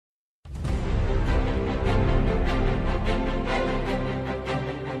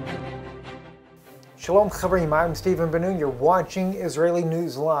Shalom Chaverim, I'm Stephen Ben-Nun. You're watching Israeli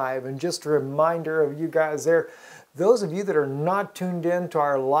News Live. And just a reminder of you guys there, those of you that are not tuned in to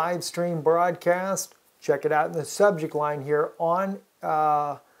our live stream broadcast, check it out in the subject line here on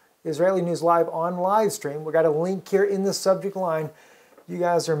Israeli News Live on live stream. We got a link here in the subject line. You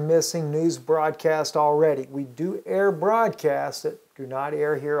guys are missing news broadcast already. We do air broadcasts that do not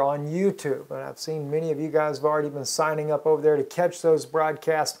air here on YouTube. And I've seen many of you guys have already been signing up over there to catch those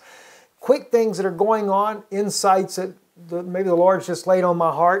broadcasts. Quick things that are going on, insights that maybe the Lord's just laid on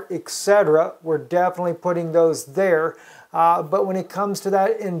my heart, etc. We're definitely putting those there. But when it comes to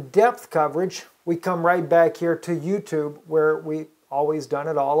that in-depth coverage, we come right back here to YouTube where we've always done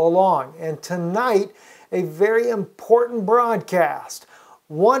it all along. And tonight, a very important broadcast.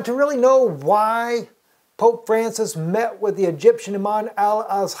 Want to really know why Pope Francis met with the Egyptian Imam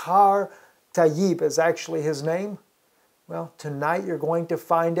Azhar? Tayeb is actually his name. Well, tonight you're going to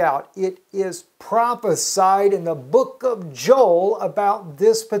find out. It is prophesied in the book of Joel about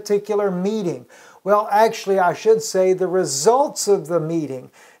this particular meeting. Well, actually, I should say the results of the meeting.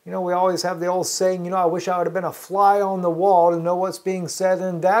 You know, we always have the old saying, I wish I would have been a fly on the wall to know what's being said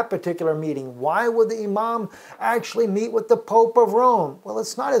in that particular meeting. Why would the Imam actually meet with the Pope of Rome? Well,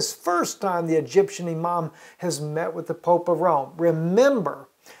 it's not his first time the Egyptian Imam has met with the Pope of Rome. Remember,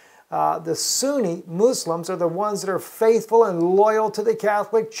 the Sunni Muslims are the ones that are faithful and loyal to the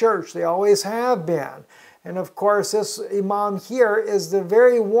Catholic Church. They always have been. And of course, this Imam here is the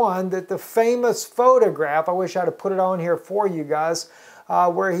very one that the famous photograph, I wish I'd have put it on here for you guys,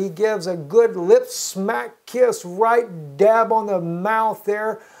 where he gives a good lip smack kiss right dab on the mouth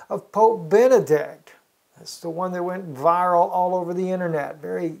there of Pope Benedict. That's the one that went viral all over the internet.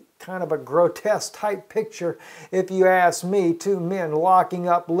 Very kind of a grotesque type picture, if you ask me, two men locking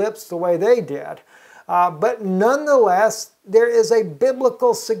up lips the way they did. But nonetheless, there is a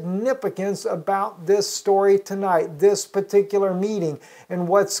biblical significance about this story tonight, this particular meeting, and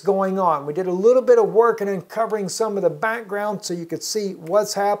what's going on. We did a little bit of work in uncovering some of the background so you could see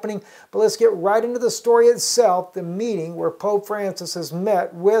what's happening. But let's get right into the story itself, the meeting where Pope Francis has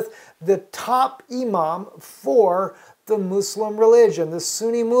met with the top imam for the Muslim religion, the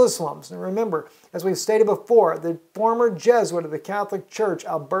Sunni Muslims. And remember, as we've stated before, the former Jesuit of the Catholic Church,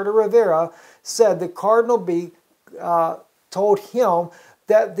 Alberto Rivera, said that Cardinal B told him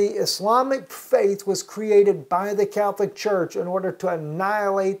that the Islamic faith was created by the Catholic Church in order to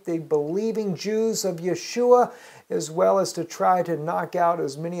annihilate the believing Jews of Yeshua, as well as to try to knock out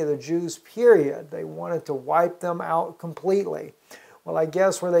as many of the Jews, period. They wanted to wipe them out completely. Well, I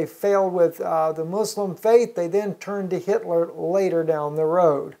guess where they failed with the Muslim faith, they then turned to Hitler later down the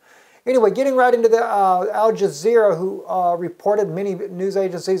road. Anyway, getting right into the Al Jazeera, who reported, many news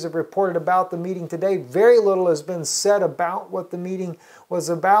agencies have reported about the meeting today. Very little has been said about what the meeting was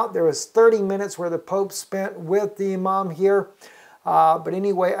about. There was 30 minutes where the Pope spent with the Imam here. But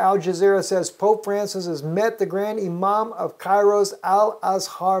anyway, Al Jazeera says Pope Francis has met the Grand Imam of Cairo's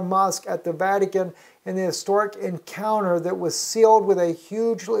Al-Azhar Mosque at the Vatican in the historic encounter that was sealed with a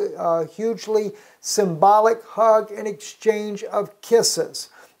hugely symbolic hug and exchange of kisses.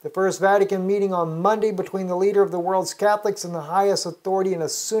 The first Vatican meeting on Monday between the leader of the world's Catholics and the highest authority in a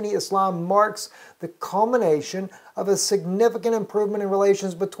Sunni Islam marks the culmination of a significant improvement in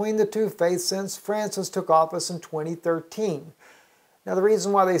relations between the two faiths since Francis took office in 2013. Now, the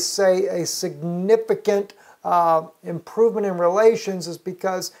reason why they say a significant improvement in relations is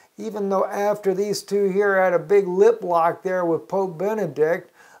because even though after these two here had a big lip lock there with Pope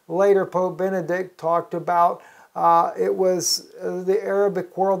Benedict, later Pope Benedict talked about it was the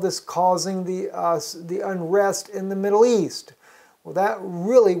Arabic world that's causing the unrest in the Middle East. Well, that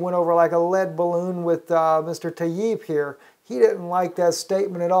really went over like a lead balloon with Mr. Tayeb here. He didn't like that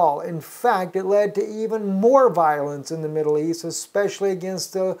statement at all. In fact, it led to even more violence in the Middle East, especially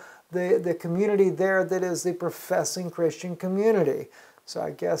against the community there that is the professing Christian community. So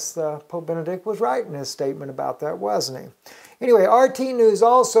I guess Pope Benedict was right in his statement about that, wasn't he? Anyway, RT News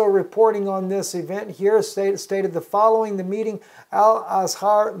also reporting on this event here stated the following. The meeting,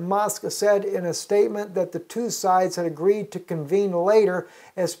 Al-Azhar Mosque said in a statement that the two sides had agreed to convene later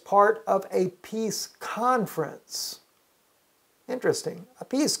as part of a peace conference. Interesting, a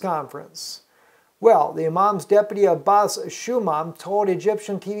peace conference. Well, the Imam's deputy Abbas Shumam told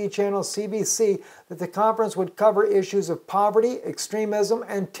Egyptian TV channel CBC that the conference would cover issues of poverty, extremism,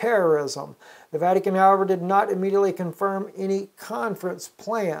 and terrorism. The Vatican, however, did not immediately confirm any conference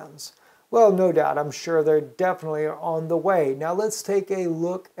plans. Well, no doubt, I'm sure they're definitely on the way. Now let's take a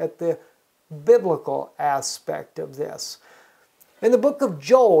look at the biblical aspect of this. In the book of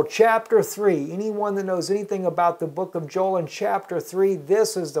Joel, chapter 3, anyone that knows anything about the book of Joel in chapter 3,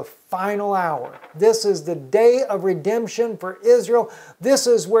 this is the final hour. This is the day of redemption for Israel. This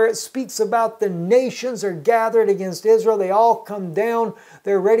is where it speaks about the nations are gathered against Israel. They all come down.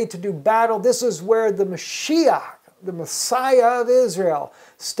 They're ready to do battle. This is where the Mashiach, the Messiah of Israel,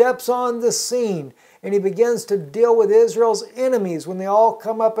 steps on the scene. And he begins to deal with Israel's enemies when they all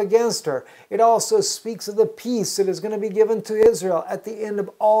come up against her. It also speaks of the peace that is going to be given to Israel at the end of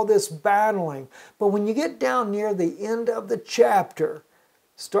all this battling. But when you get down near the end of the chapter,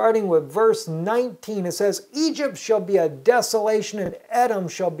 starting with verse 19, it says, Egypt shall be a desolation, and Edom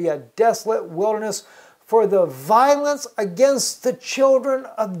shall be a desolate wilderness for the violence against the children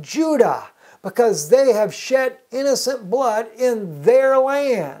of Judah, because they have shed innocent blood in their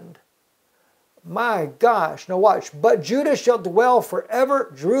land. My gosh, now watch. But Judah shall dwell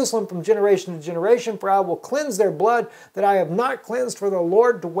forever, Jerusalem from generation to generation, for I will cleanse their blood that I have not cleansed, for the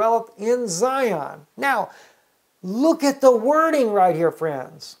Lord dwelleth in Zion. Now, look at the wording right here,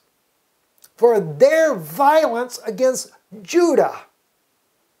 friends. For their violence against Judah,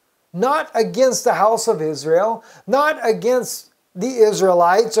 not against the house of Israel, not against the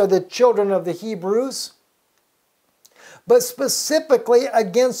Israelites or the children of the Hebrews, but specifically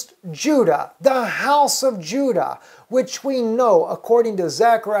against Judah, the house of Judah, which we know, according to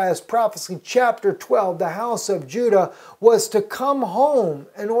Zechariah's prophecy, chapter 12, the house of Judah was to come home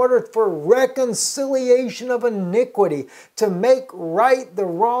in order for reconciliation of iniquity, to make right the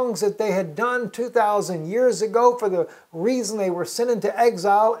wrongs that they had done 2,000 years ago for the reason they were sent into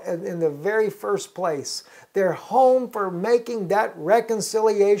exile in the very first place. They're home for making that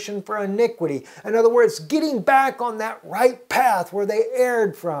reconciliation for iniquity. In other words, getting back on that right path where they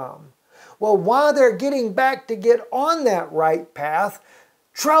erred from. Well, while they're getting back to get on that right path,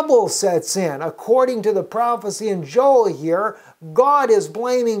 trouble sets in. According to the prophecy in Joel here, God is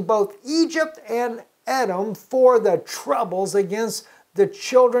blaming both Egypt and Edom for the troubles against the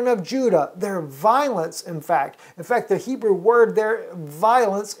children of Judah. Their violence, in fact. In fact, the Hebrew word there,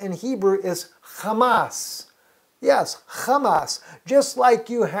 violence in Hebrew, is Hamas. Yes, Hamas. Just like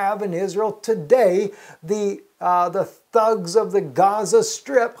you have in Israel today, the thugs of the Gaza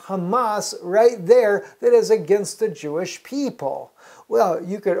Strip, Hamas, right there, that is against the Jewish people. Well,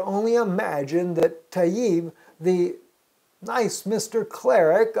 you could only imagine that Tayeb, the nice Mr.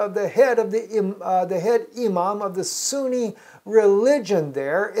 Cleric of the head Imam of the Sunni religion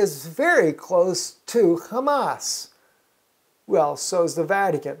there, is very close to Hamas. Well, so is the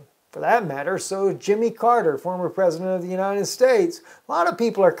Vatican. For that matter, so is Jimmy Carter, former president of the United States. A lot of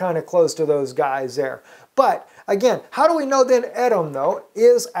people are kind of close to those guys there. But again, how do we know then Edom, though,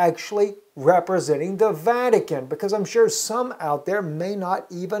 is actually representing the Vatican? Because I'm sure some out there may not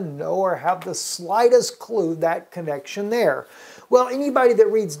even know or have the slightest clue that connection there. Well, anybody that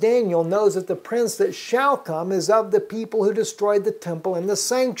reads Daniel knows that the prince that shall come is of the people who destroyed the temple and the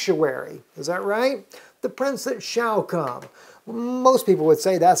sanctuary. Is that right? The prince that shall come. Most people would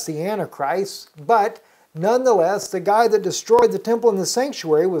say that's the Antichrist, but nonetheless, the guy that destroyed the temple and the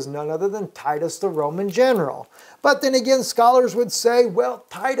sanctuary was none other than Titus, the Roman general. But then again, scholars would say, well,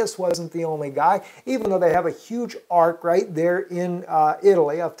 Titus wasn't the only guy, even though they have a huge ark right there in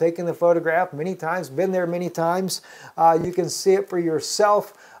Italy. I've taken the photograph many times, been there many times. You can see it for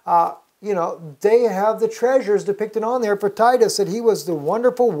yourself. You know, they have the treasures depicted on there for Titus, that he was the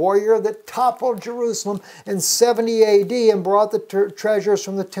wonderful warrior that toppled Jerusalem in 70 AD and brought the treasures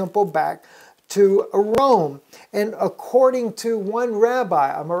from the temple back to Rome. And according to one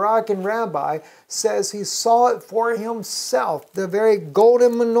rabbi, a Moroccan rabbi, says he saw it for himself. The very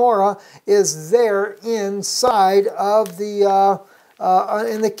golden menorah is there inside of the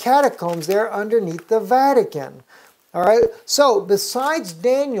in the catacombs there underneath the Vatican. All right, so besides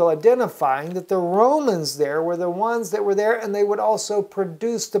Daniel identifying that the Romans there were the ones that were there and they would also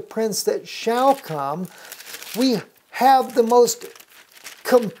produce the prince that shall come, we have the most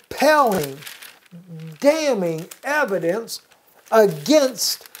compelling, damning evidence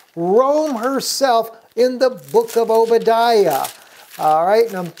against Rome herself in the book of Obadiah. All right,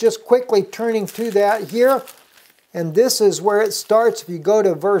 and I'm just quickly turning to that here. And this is where it starts. If you go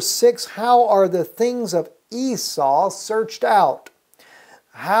to verse 6, how are the things of Esau searched out?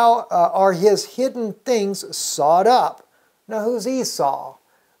 How are his hidden things sought up? Now, who's Esau?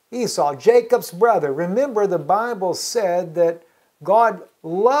 Esau, Jacob's brother. Remember, the Bible said that God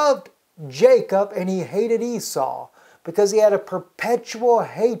loved Jacob and he hated Esau because he had a perpetual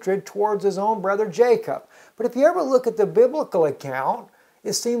hatred towards his own brother Jacob. But if you ever look at the biblical account,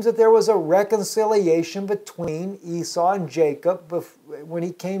 it seems that there was a reconciliation between Esau and Jacob when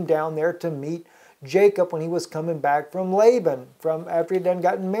he came down there to meet Jacob when he was coming back from Laban, after he'd done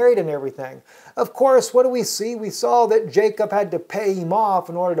gotten married and everything. Of course, what do we see? We saw that Jacob had to pay him off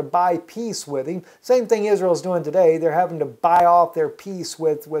in order to buy peace with him. Same thing Israel's doing today. They're having to buy off their peace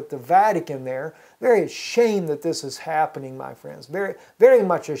with the Vatican there. Very shame that this is happening, my friends. Very, very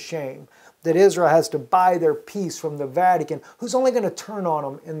much a shame that Israel has to buy their peace from the Vatican, who's only going to turn on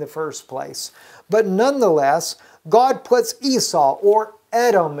them in the first place. But nonetheless, God puts Esau, or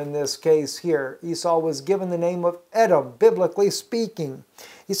Edom in this case here. Esau was given the name of Edom, biblically speaking.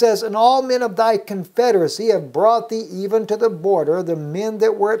 He says, "And all men of thy confederacy have brought thee even to the border. The men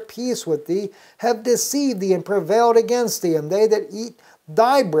that were at peace with thee have deceived thee and prevailed against thee. And they that eat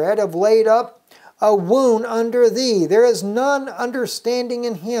thy bread have laid up a wound under thee. There is none understanding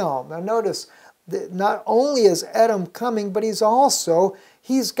in him." Now notice that not only is Edom coming, but he's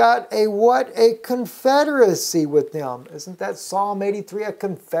got a confederacy with them. Isn't that Psalm 83? A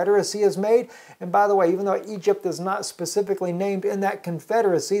confederacy is made. And by the way, even though Egypt is not specifically named in that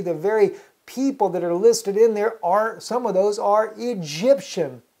confederacy, the very people that are listed in there some of those are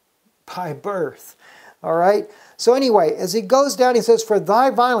Egyptian by birth. All right. So anyway, as he goes down, he says, "For thy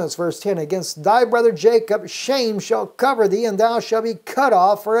violence," verse 10, "against thy brother Jacob, shame shall cover thee, and thou shalt be cut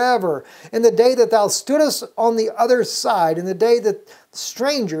off forever. In the day that thou stoodest on the other side, in the day that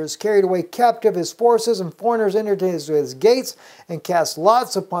strangers carried away captive his forces, and foreigners entered into his gates, and cast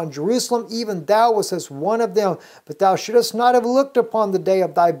lots upon Jerusalem, even thou wast one of them. But thou shouldest not have looked upon the day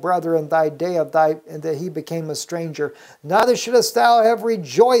of thy brother, and thy day and that he became a stranger. Neither shouldest thou have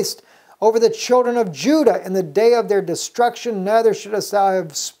rejoiced over the children of Judah in the day of their destruction, neither shouldest thou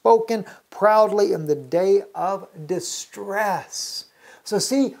have spoken proudly in the day of distress." So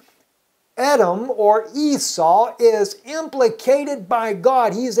see, Edom or Esau is implicated by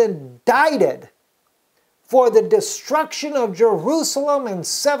God. He's indicted for the destruction of Jerusalem in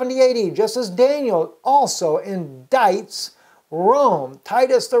 70 AD, just as Daniel also indicts Rome,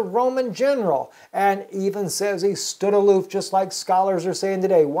 Titus the Roman general, and even says he stood aloof, just like scholars are saying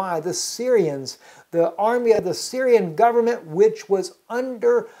today. Why? The Syrians, the army of the Syrian government, which was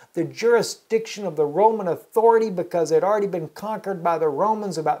under the jurisdiction of the Roman authority because it had already been conquered by the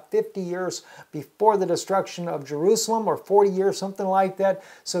Romans about 50 years before the destruction of Jerusalem, or 40 years, something like that.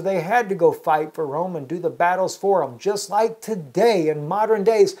 So they had to go fight for Rome and do the battles for them. Just like today in modern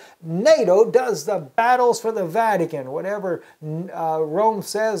days, NATO does the battles for the Vatican. Whatever Rome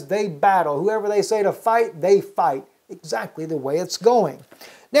says, they battle. Whoever they say to fight, they fight. Exactly the way it's going.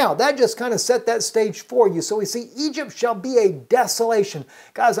 Now, that just kind of set that stage for you. So we see Egypt shall be a desolation.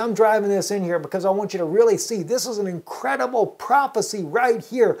 Guys, I'm driving this in here because I want you to really see this is an incredible prophecy right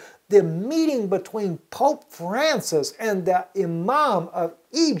here. The meeting between Pope Francis and the Imam of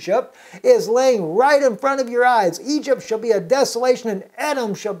Egypt is laying right in front of your eyes. Egypt shall be a desolation, and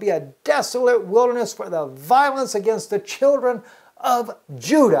Edom shall be a desolate wilderness for the violence against the children of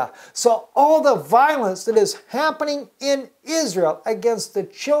Judah. So all the violence that is happening in Israel against the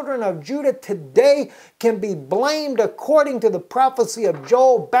children of Judah today can be blamed, according to the prophecy of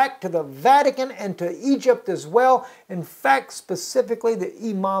Joel, back to the Vatican and to Egypt as well. In fact, specifically the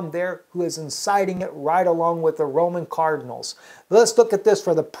Imam there who is inciting it right along with the Roman cardinals. Let's look at this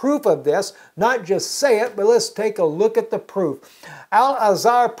for the proof of this. Not just say it, but let's take a look at the proof.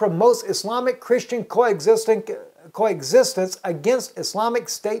 Azhar promotes Islamic Christian coexistence against Islamic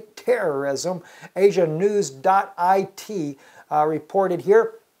State terrorism. AsiaNews.it reported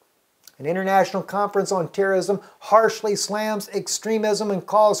here. An international conference on terrorism harshly slams extremism and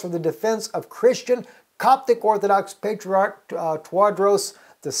calls for the defense of Christian Coptic Orthodox Patriarch Tewodros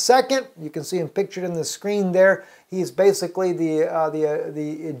II. You can see him pictured in the screen there. He's basically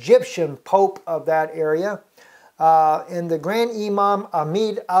the Egyptian Pope of that area. And the Grand Imam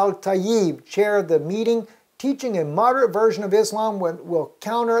Ahmed Al-Tayeb chaired the meeting, teaching a moderate version of Islam will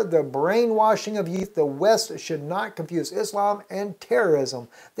counter the brainwashing of youth. The West should not confuse Islam and terrorism.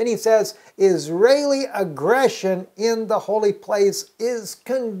 Then he says, Israeli aggression in the holy place is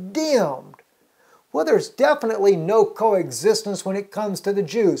condemned. Well, there's definitely no coexistence when it comes to the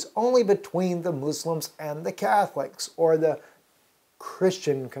Jews, only between the Muslims and the Catholics, or the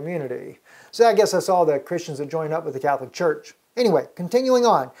Christian community. So I guess that's all the Christians that join up with the Catholic Church. Anyway, continuing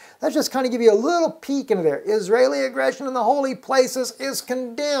on, let's just kind of give you a little peek into there. Israeli aggression in the holy places is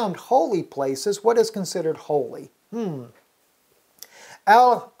condemned. Holy places, what is considered holy?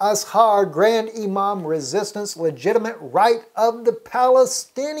 Al-Azhar, Grand Imam, resistance, legitimate right of the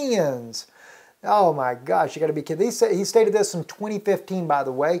Palestinians. Oh my gosh, you got to be kidding. He stated this in 2015, by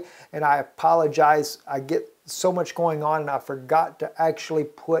the way, and I apologize. I get so much going on and I forgot to actually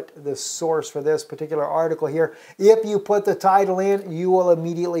put the source for this particular article here. If you put the title in, you will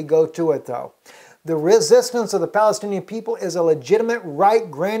immediately go to it though. The resistance of the Palestinian people is a legitimate right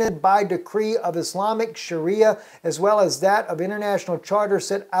granted by decree of Islamic Sharia as well as that of international charter,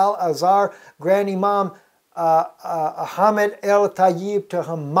 said Al-Azhar Grand Imam Ahmed El Tayeb to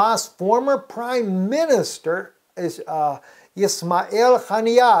Hamas former Prime Minister Ismail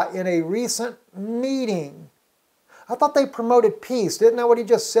Haniyeh in a recent meeting. I thought they promoted peace. Didn't that what he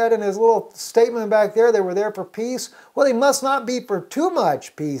just said in his little statement back there? They were there for peace. Well, they must not be for too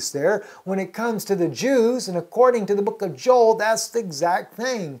much peace there when it comes to the Jews. And according to the book of Joel, that's the exact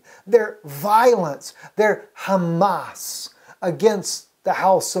thing. Their violence, their Hamas against the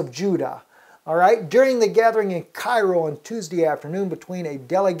house of Judah. All right, during the gathering in Cairo on Tuesday afternoon between a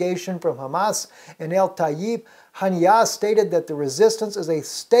delegation from Hamas and El Tayeb, Haniyeh stated that the resistance is a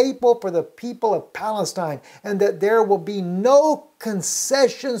staple for the people of Palestine and that there will be no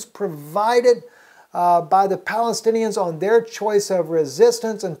concessions provided by the Palestinians on their choice of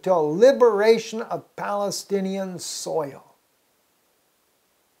resistance until liberation of Palestinian soil.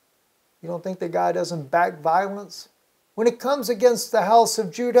 You don't think the guy doesn't back violence? When it comes against the house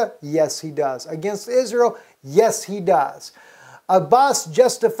of Judah, yes, he does. Against Israel, yes, he does. Abbas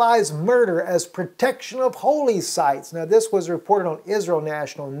justifies murder as protection of holy sites. Now, this was reported on Israel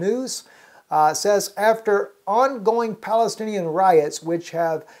National News. Says, after ongoing Palestinian riots, which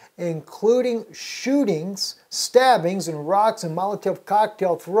have including shootings, stabbings, and rocks and Molotov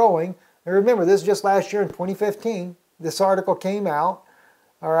cocktail throwing. And remember, this is just last year in 2015. This article came out.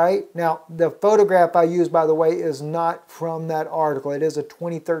 All right. Now, the photograph I used, by the way, is not from that article. It is a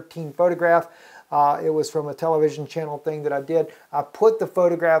 2013 photograph. It was from a television channel thing that I did. I put the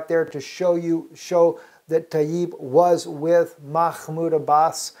photograph there to show that Tayeb was with Mahmoud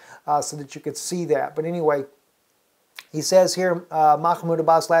Abbas so that you could see that. But anyway, he says here, Mahmoud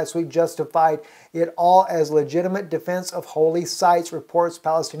Abbas last week justified it all as legitimate defense of holy sites, reports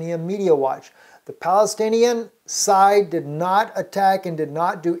Palestinian Media Watch. The Palestinian side did not attack and did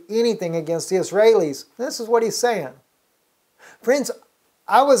not do anything against the Israelis. This is what he's saying. Friends,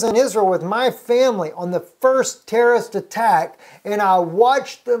 I was in Israel with my family on the first terrorist attack, and I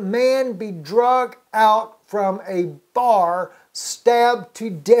watched the man be dragged out from a bar, stabbed to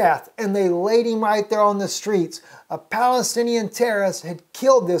death, and they laid him right there on the streets. A Palestinian terrorist had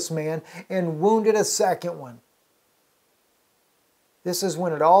killed this man and wounded a second one. This is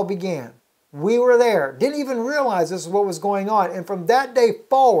when it all began. We were there. Didn't even realize this is what was going on. And from that day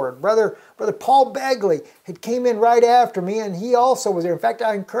forward, Brother Paul Bagley had came in right after me, and he also was there. In fact,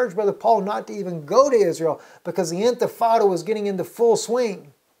 I encouraged Brother Paul not to even go to Israel because the Intifada was getting into full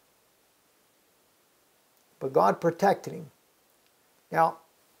swing. But God protected him. Now,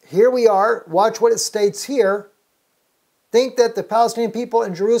 here we are. Watch what it states here. Think that the Palestinian people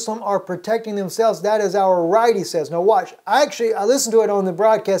in Jerusalem are protecting themselves. That is our right, he says. Now watch. I listened to it on the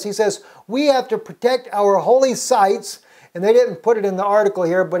broadcast. He says, we have to protect our holy sites. And they didn't put it in the article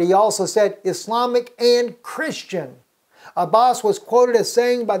here, but he also said Islamic and Christian. Abbas was quoted as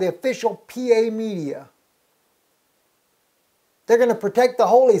saying by the official PA media. They're going to protect the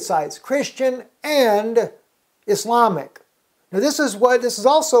holy sites, Christian and Islamic. Now this is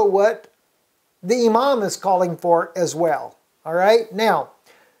also what the Imam is calling for as well. All right? Now,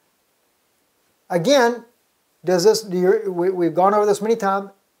 again, we've gone over this many times.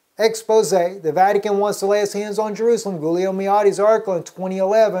 Expose. The Vatican wants to lay its hands on Jerusalem. Giulio Miotti's article in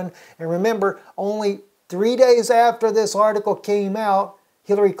 2011. And remember, only 3 days after this article came out,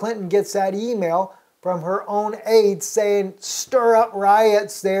 Hillary Clinton gets that email from her own aides saying, stir up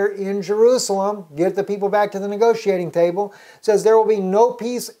riots there in Jerusalem, get the people back to the negotiating table. It says there will be no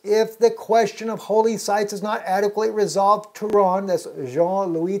peace if the question of holy sites is not adequately resolved. Turon, that's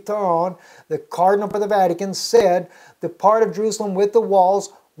Jean-Louis Turon, the Cardinal for the Vatican, said the part of Jerusalem with the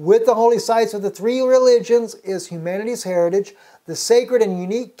walls, with the holy sites of the three religions is humanity's heritage. The sacred and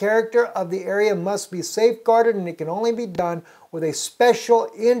unique character of the area must be safeguarded, and it can only be done with a special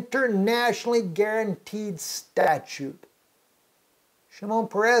internationally guaranteed statute. Shimon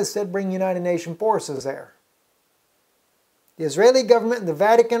Peres said bring United Nations forces there. The Israeli government and the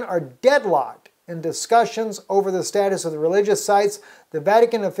Vatican are deadlocked in discussions over the status of the religious sites. The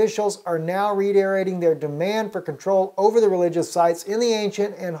Vatican officials are now reiterating their demand for control over the religious sites in the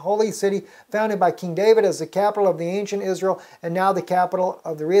ancient and holy city founded by King David as the capital of the ancient Israel and now the capital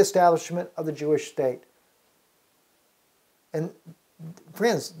of the reestablishment of the Jewish state. And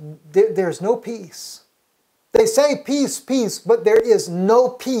friends, there's no peace. They say peace, peace, but there is no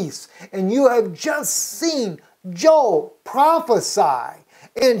peace. And you have just seen Joel prophesy,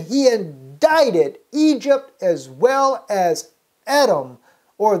 and he indicted Egypt as well as Edom,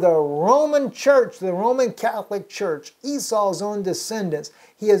 or the Roman Church, the Roman Catholic Church, Esau's own descendants.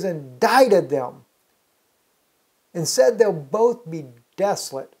 He has indicted them and said they'll both be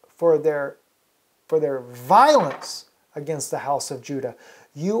desolate for their violence against the house of Judah.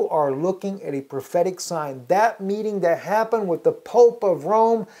 You are looking at a prophetic sign. That meeting that happened with the Pope of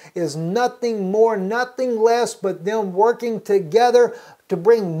Rome is nothing more, nothing less but them working together to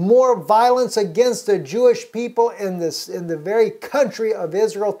bring more violence against the Jewish people in the very country of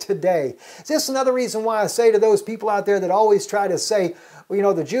Israel today. Is this another reason why I say to those people out there that always try to say, well, you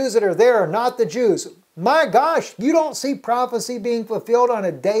know, the Jews that are there are not the Jews? My gosh, you don't see prophecy being fulfilled on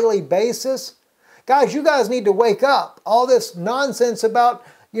a daily basis? Guys, you guys need to wake up. All this nonsense about,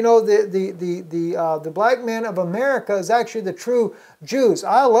 you know, the black men of America is actually the true Jews.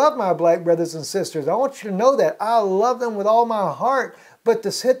 I love my black brothers and sisters. I want you to know that. I love them with all my heart. But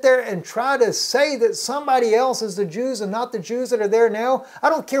to sit there and try to say that somebody else is the Jews and not the Jews that are there now, I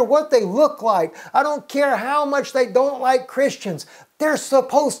don't care what they look like. I don't care how much they don't like Christians. They're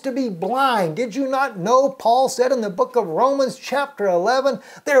supposed to be blind. Did you not know Paul said in the book of Romans chapter 11,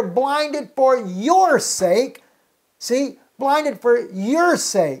 they're blinded for your sake. See, blinded for your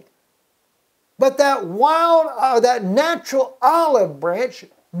sake. But that that natural olive branch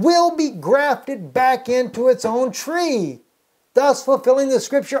will be grafted back into its own tree, thus fulfilling the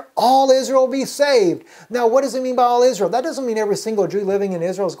scripture, all Israel will be saved. Now, what does it mean by all Israel? That doesn't mean every single Jew living in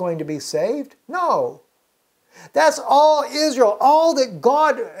Israel is going to be saved. No. That's all Israel, all that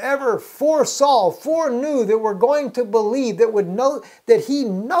God ever foreknew that we're going to believe, that would know, that He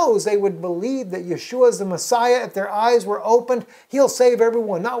knows they would believe that Yeshua is the Messiah. If their eyes were opened, He'll save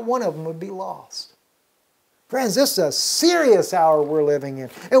everyone. Not one of them would be lost. Friends, this is a serious hour we're living in.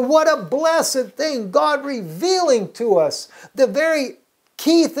 And what a blessed thing, God revealing to us the very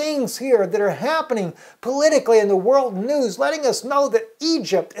key things here that are happening politically in the world news, letting us know that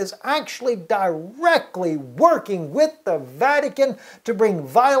Egypt is actually directly working with the Vatican to bring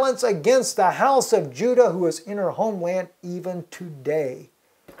violence against the house of Judah, who is in her homeland even today.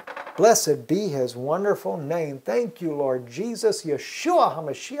 Blessed be His wonderful name. Thank you, Lord Jesus, Yeshua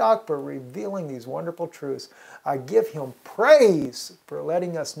HaMashiach, for revealing these wonderful truths. I give Him praise for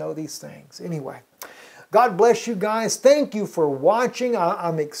letting us know ththese things. Anyway, God bless you guys. Thank you for watching.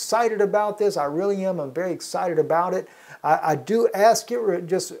 I'm excited about this. I really am. I'm very excited about it. I do ask you,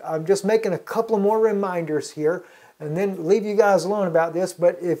 I'm just making a couple of more reminders here and then leave you guys alone about this.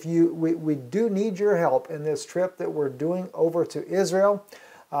 But if we do need your help in this trip that we're doing over to Israel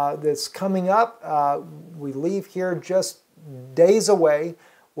that's coming up. We leave here just days away.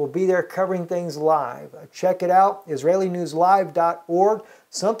 We'll be there covering things live. Check it out, IsraeliNewsLive.org.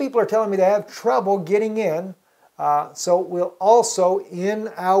 Some people are telling me they have trouble getting in. So we'll also, in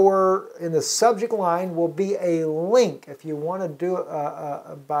the subject line will be a link if you want to do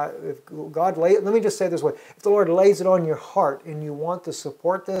let me just say it this way. If the Lord lays it on your heart and you want to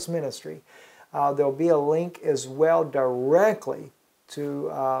support this ministry, there'll be a link as well directly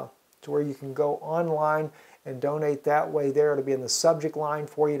to where you can go online and donate that way there. It'll be in the subject line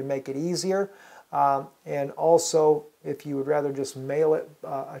for you to make it easier. And also, if you would rather just mail it,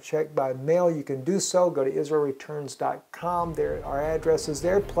 a check by mail, you can do so. Go to IsraelReturns.com. Our address is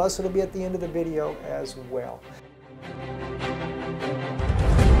there. Plus, it'll be at the end of the video as well.